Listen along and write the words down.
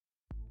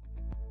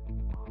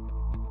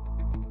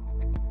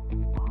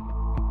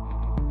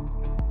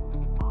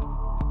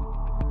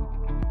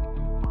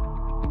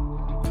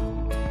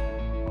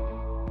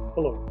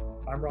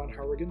I'm Ron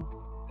Harrigan,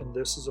 and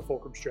this is a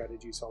Fulcrum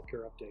Strategies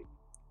Healthcare Update.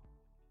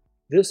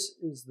 This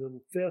is the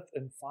fifth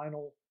and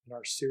final in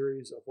our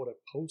series of what a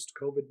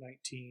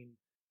post-COVID-19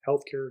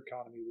 healthcare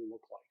economy will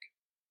look like.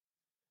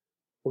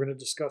 We're going to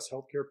discuss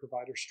healthcare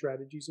provider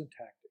strategies and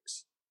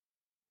tactics.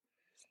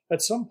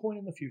 At some point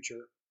in the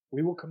future,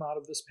 we will come out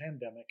of this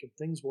pandemic and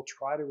things will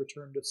try to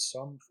return to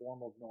some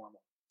form of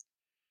normal.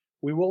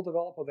 We will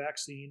develop a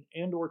vaccine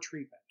and/or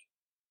treatment,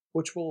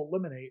 which will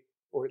eliminate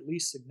or at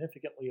least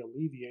significantly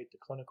alleviate the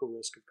clinical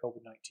risk of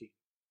COVID-19.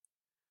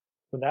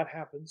 When that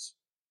happens,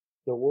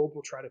 the world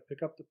will try to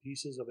pick up the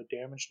pieces of a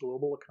damaged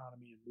global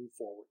economy and move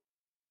forward.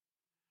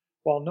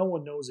 While no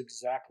one knows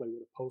exactly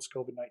what a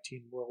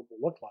post-COVID-19 world will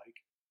look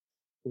like,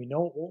 we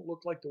know it won't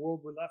look like the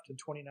world we left in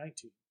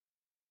 2019.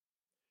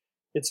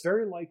 It's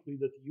very likely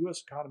that the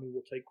U.S. economy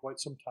will take quite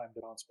some time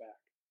to bounce back.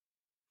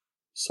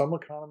 Some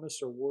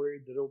economists are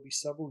worried that it will be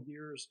several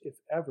years, if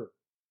ever,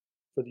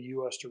 for the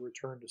U.S. to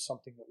return to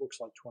something that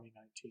looks like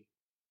 2019.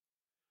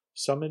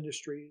 Some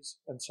industries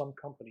and some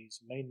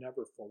companies may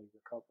never fully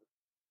recover.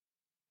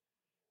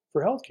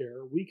 For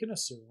healthcare, we can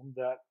assume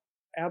that,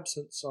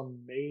 absent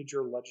some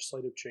major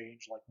legislative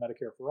change like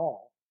Medicare for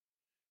All,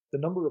 the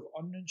number of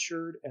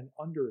uninsured and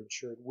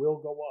underinsured will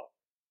go up.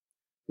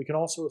 We can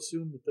also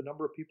assume that the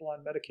number of people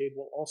on Medicaid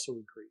will also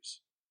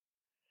increase.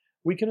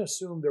 We can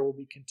assume there will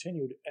be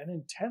continued and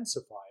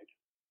intensified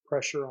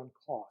pressure on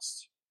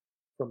costs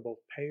from both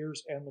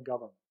payers and the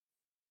government.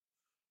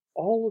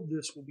 All of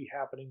this will be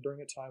happening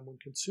during a time when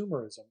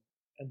consumerism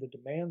and the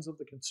demands of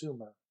the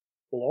consumer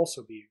will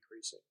also be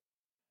increasing.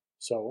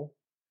 So,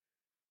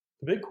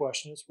 the big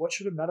question is, what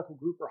should a medical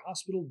group or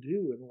hospital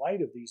do in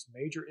light of these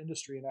major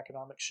industry and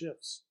economic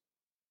shifts?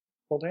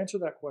 Well, to answer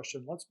that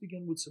question, let's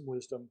begin with some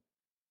wisdom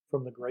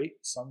from the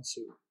great Sun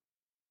Tzu.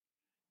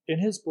 In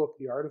his book,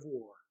 The Art of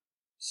War,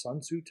 Sun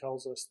Tzu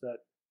tells us that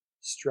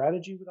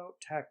strategy without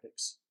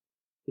tactics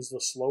is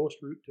the slowest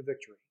route to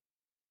victory,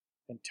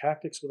 and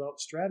tactics without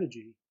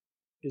strategy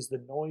is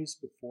the noise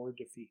before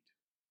defeat.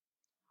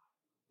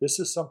 This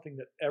is something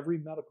that every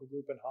medical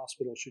group and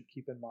hospital should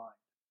keep in mind.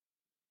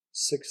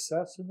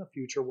 Success in the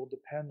future will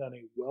depend on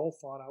a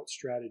well-thought-out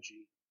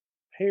strategy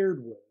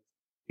paired with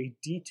a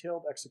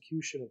detailed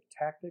execution of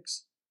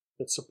tactics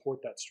that support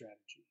that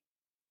strategy.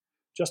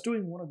 Just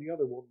doing one or the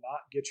other will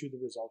not get you the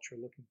results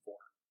you're looking for.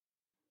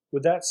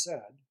 With that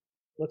said,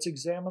 let's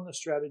examine the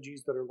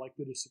strategies that are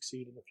likely to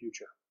succeed in the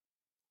future.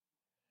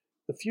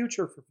 The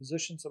future for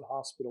physicians and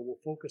hospital will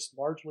focus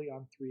largely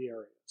on three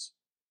areas: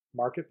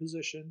 market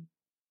position,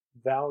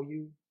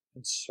 value,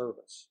 and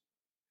service.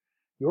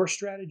 Your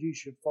strategy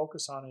should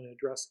focus on and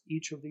address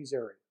each of these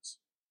areas.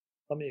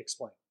 Let me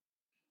explain.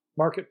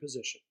 Market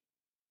position.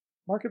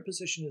 Market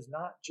position is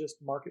not just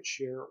market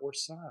share or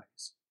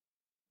size.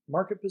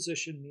 Market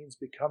position means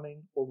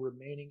becoming or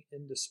remaining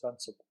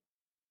indispensable.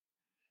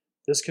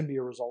 This can be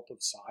a result of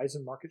size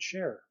and market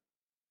share.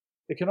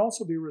 It can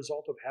also be a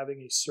result of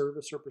having a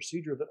service or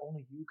procedure that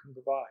only you can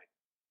provide.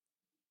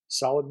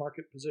 Solid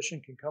market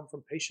position can come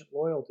from patient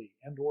loyalty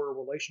and/or a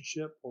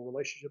relationship or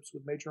relationships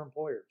with major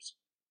employers.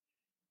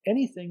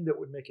 Anything that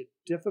would make it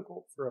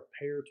difficult for a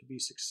payer to be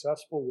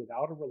successful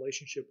without a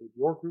relationship with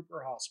your group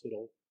or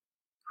hospital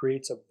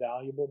creates a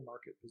valuable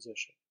market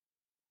position.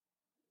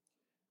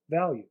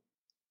 Value.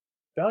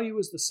 Value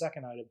is the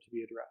second item to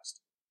be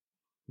addressed.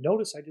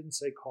 Notice I didn't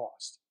say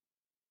cost.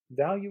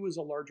 Value is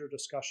a larger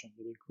discussion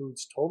that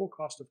includes total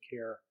cost of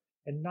care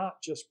and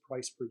not just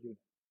price per unit.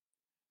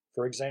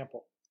 For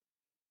example,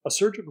 a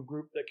surgical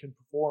group that can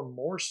perform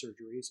more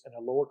surgeries in a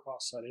lower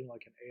cost setting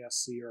like an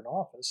ASC or an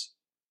office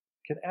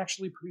can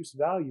actually produce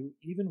value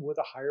even with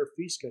a higher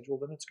fee schedule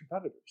than its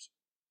competitors.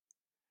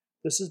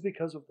 This is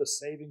because of the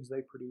savings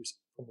they produce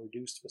from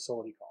reduced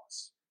facility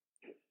costs.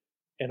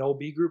 An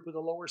OB group with a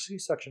lower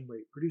C-section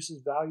rate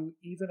produces value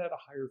even at a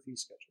higher fee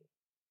schedule.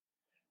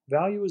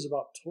 Value is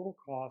about total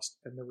cost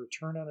and the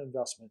return on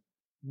investment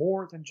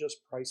more than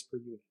just price per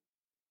unit.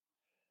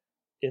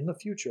 In the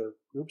future,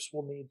 groups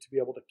will need to be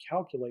able to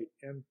calculate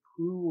and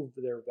prove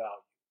their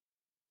value.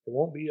 It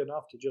won't be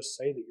enough to just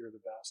say that you're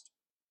the best.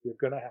 You're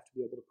going to have to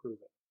be able to prove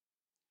it.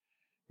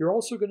 You're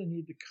also going to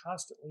need to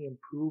constantly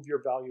improve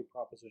your value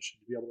proposition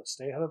to be able to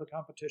stay ahead of the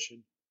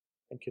competition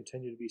and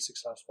continue to be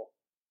successful.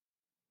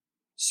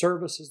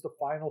 Service is the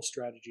final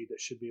strategy that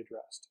should be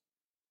addressed.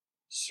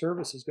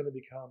 Service is going to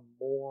become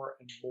more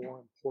and more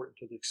important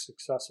to the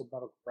success of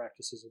medical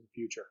practices in the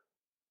future.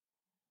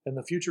 And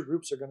the future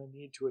groups are going to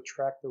need to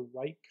attract the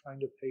right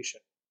kind of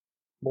patient.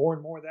 More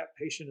and more, that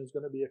patient is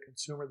going to be a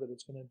consumer that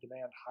is going to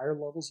demand higher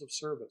levels of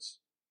service,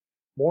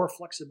 more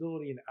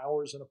flexibility in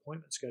hours and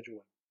appointment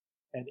scheduling,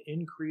 and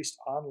increased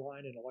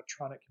online and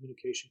electronic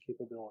communication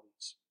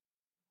capabilities.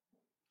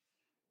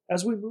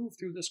 As we move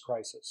through this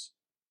crisis,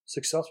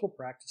 successful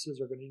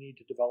practices are going to need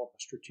to develop a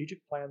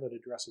strategic plan that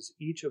addresses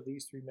each of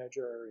these three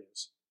major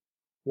areas.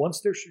 Once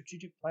their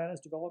strategic plan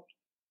is developed,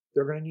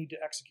 they're going to need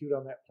to execute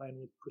on that plan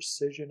with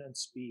precision and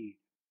speed.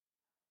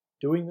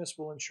 Doing this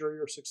will ensure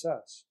your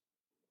success.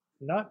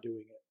 Not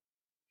doing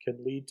it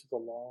can lead to the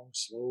long,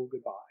 slow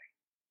goodbye.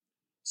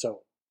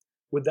 So,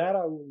 With that,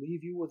 I will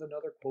leave you with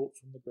another quote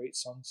from the great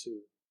Sun Tzu.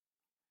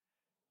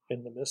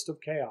 In the midst of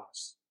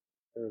chaos,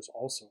 there is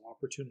also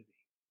opportunity.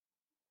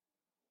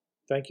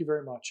 Thank you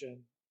very much,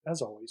 and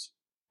as always,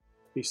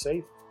 be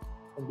safe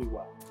and be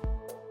well.